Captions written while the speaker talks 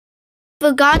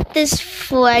Forgot this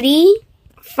Freddy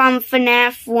from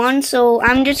FNAF 1, so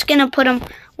I'm just gonna put him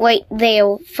right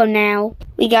there for now.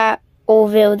 We got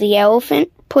Orville the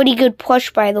elephant. Pretty good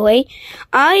plush, by the way.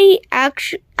 I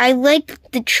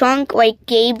like the trunk like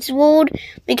Gabe's World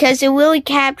because it really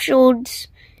captures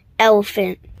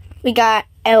elephant. We got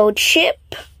El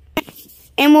Chip.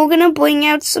 And we're gonna bring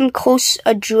out some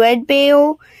a Dread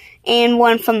Bale and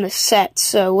one from the set,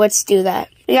 so let's do that.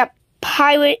 We got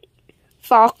Pirate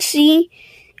Foxy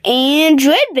and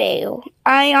Dread Bale.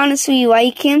 I honestly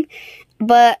like him,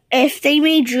 but if they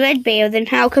made Dread Bale, then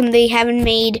how come they haven't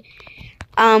made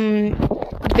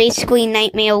basically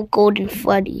Nightmare Golden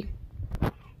Freddy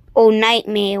or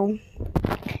Nightmare?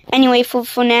 Anyway, for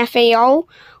FNAF AO,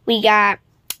 we got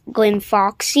Glen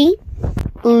Foxy,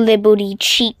 Liberty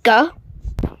Chica,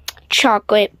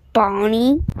 Chocolate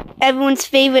Bonnie, everyone's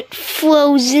favorite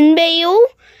Frozen Bale,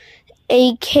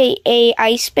 aka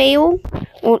Ice Bale.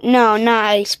 Well, no, not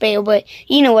Ice Bale, but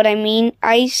you know what I mean.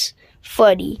 Ice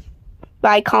Freddy. But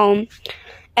I call him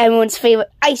everyone's favorite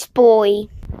Ice Boy.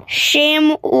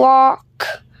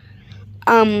 Shamrock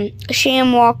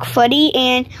Freddy.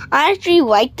 And I actually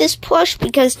like this plush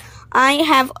because I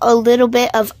have a little bit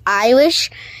of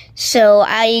Irish, so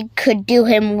I could do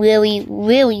him really,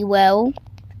 really well.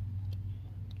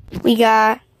 We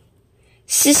got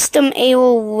System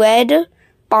AO Red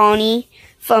Bonnie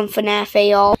from FNAF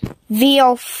AO.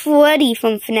 VL Freddy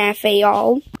from FNAF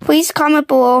AO. Please comment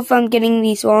below if I'm getting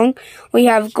these wrong. We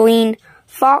have Green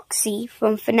Foxy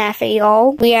from FNAF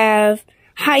AO. We have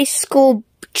High School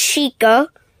Chica.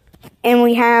 And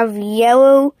we have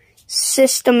Yellow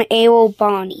System AO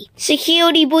Bonnie.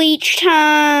 Security breach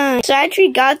time! So I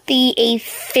actually got the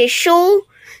official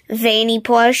Vanny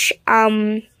plush.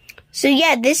 So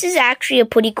yeah, this is actually a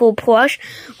pretty cool plush,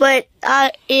 but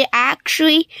it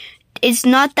actually is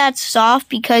not that soft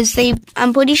because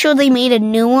I'm pretty sure they made a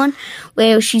new one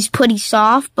where she's pretty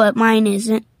soft, but mine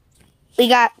isn't. We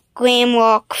got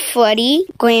Glamrock Freddy,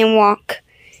 Glamrock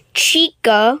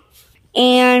Chica,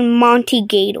 and Monty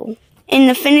Gator.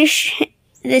 And to finish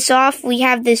this off, we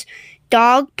have this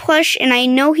dog plush, and I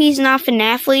know he's not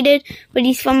FNAF related, but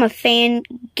he's from a fan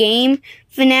game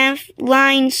FNAF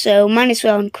line, so might as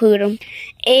well include him.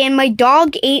 And my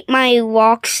dog ate my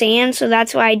Roxanne, so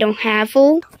that's why I don't have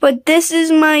her. But this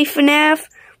is my FNAF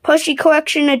plushie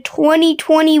collection of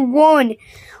 2021.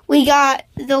 We got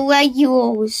the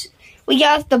regulars. We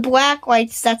got the black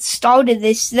lights that started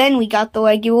this, then we got the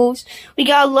regulars. We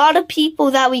got a lot of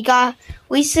people that we got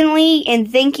recently,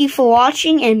 and thank you for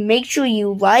watching, and make sure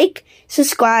you like,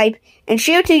 subscribe, and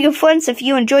share to your friends if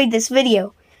you enjoyed this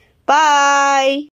video. Bye!